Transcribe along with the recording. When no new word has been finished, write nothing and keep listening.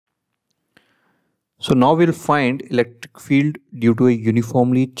So now we'll find electric field due to a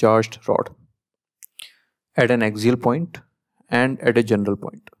uniformly charged rod at an axial point and at a general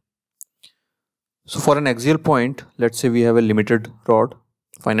point. So for an axial point, let's say we have a limited rod,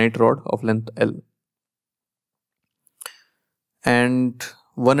 finite rod of length L, and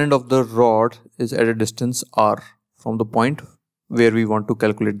one end of the rod is at a distance r from the point where we want to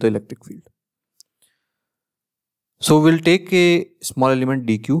calculate the electric field. So we'll take a small element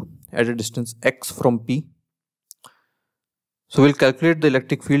dq at a distance x from P. So we'll calculate the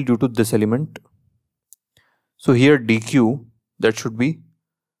electric field due to this element. So here dq, that should be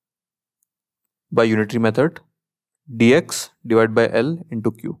by unitary method dx divided by L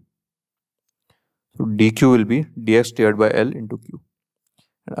into q. So dq will be dx divided by L into q,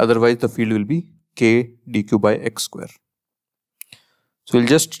 and otherwise the field will be k dq by x square. So we'll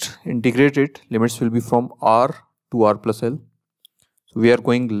just integrate it. Limits will be from r to r plus L. So we are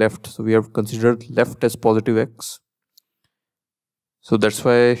going left, so we have considered left as positive x. So that's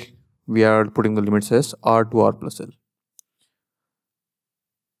why we are putting the limits as r to r plus L.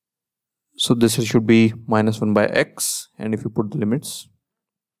 So this should be minus 1 by x, and if you put the limits,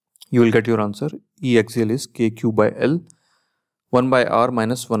 you will get your answer. E axial is kq by L, 1 by r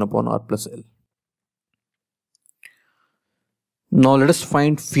minus 1 upon r plus L. Now let us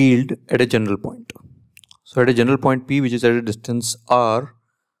find field at a general point. So at a general point P, which is at a distance r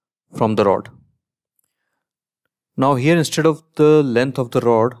from the rod. Now here, instead of the length of the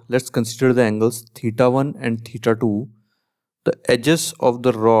rod, let's consider the angles theta 1 and theta 2. The edges of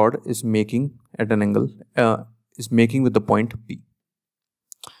the rod is making at an angle, is making with the point P.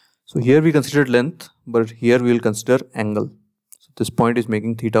 So here we considered length, but here we will consider angle. So this point is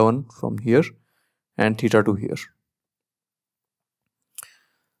making theta 1 from here and theta 2 here.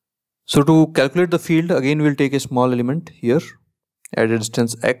 So to calculate the field, again we'll take a small element here at a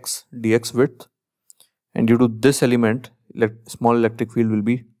distance x dx width, and due to this element, small electric field will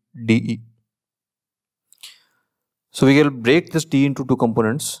be dE. So we will break this d into two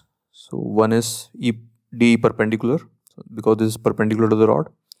components. So one is dE perpendicular, because this is perpendicular to the rod,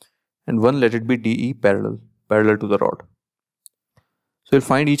 and one let it be dE parallel to the rod. So we'll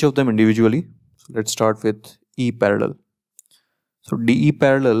find each of them individually. So let's start with E parallel. So dE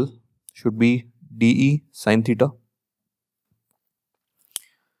parallel should be dE sine theta.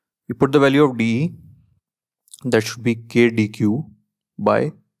 We put the value of dE, that should be k dq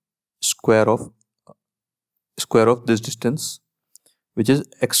by square of this distance, which is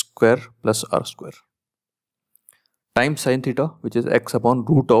x square plus r square, times sine theta, which is x upon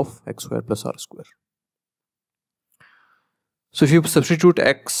root of x square plus r square. So if you substitute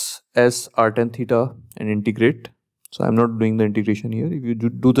x as r tan theta and integrate, so I'm not doing the integration here. If you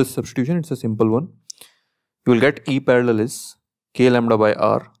do this substitution, it's a simple one. You will get E parallel is k lambda by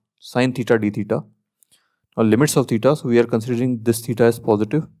r sine theta d theta. Now limits of theta, so we are considering this theta as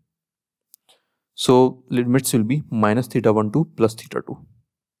positive. So limits will be minus theta 1 to plus theta 2,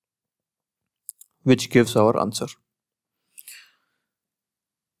 which gives our answer.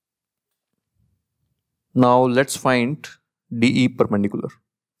 Now let's find dE perpendicular.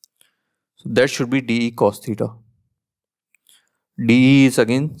 So that should be dE cos theta. dE is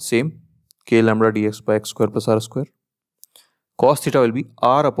again same, k lambda dx by x square plus r square. Cos theta will be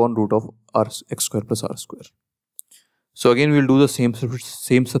r upon root of x square plus r square. So again we will do the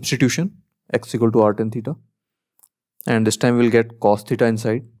same substitution, x equal to r tan theta, and this time we will get cos theta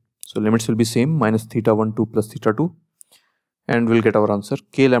inside. So limits will be same, minus theta 1 to plus theta 2, and we will get our answer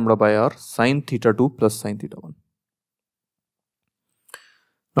k lambda by r sine theta 2 plus sine theta 1.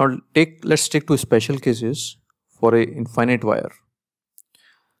 Now let's take two special cases for a infinite wire.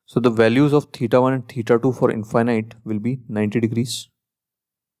 So the values of theta 1 and theta 2 for infinite will be 90 degrees.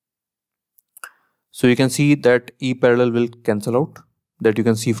 So you can see that E parallel will cancel out, that you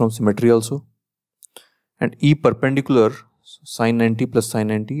can see from symmetry also. And E perpendicular, so sine 90 plus sine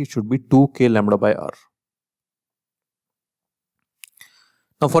 90, it should be 2k lambda by r.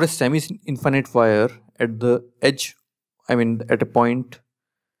 Now for a semi-infinite wire, at the edge, at a point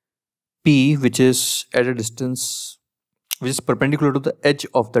P, which is at a distance which is perpendicular to the edge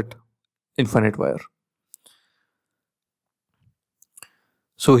of that infinite wire.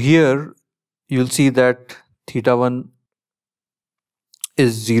 So here you will see that theta 1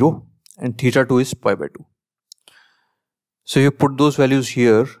 is 0 and theta 2 is pi by 2. So you put those values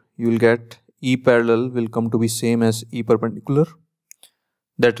here, you will get E parallel will come to be same as E perpendicular,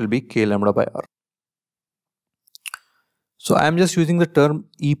 that will be k lambda by r. So I am just using the term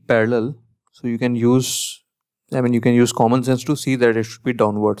E parallel, so you can use common sense to see that it should be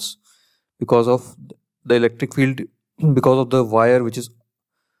downwards because of the electric field, because of the wire which is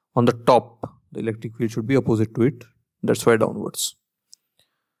on the top the electric field should be opposite to it. That's why downwards.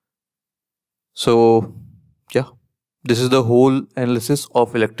 So yeah, this is the whole analysis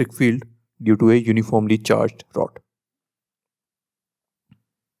of electric field due to a uniformly charged rod.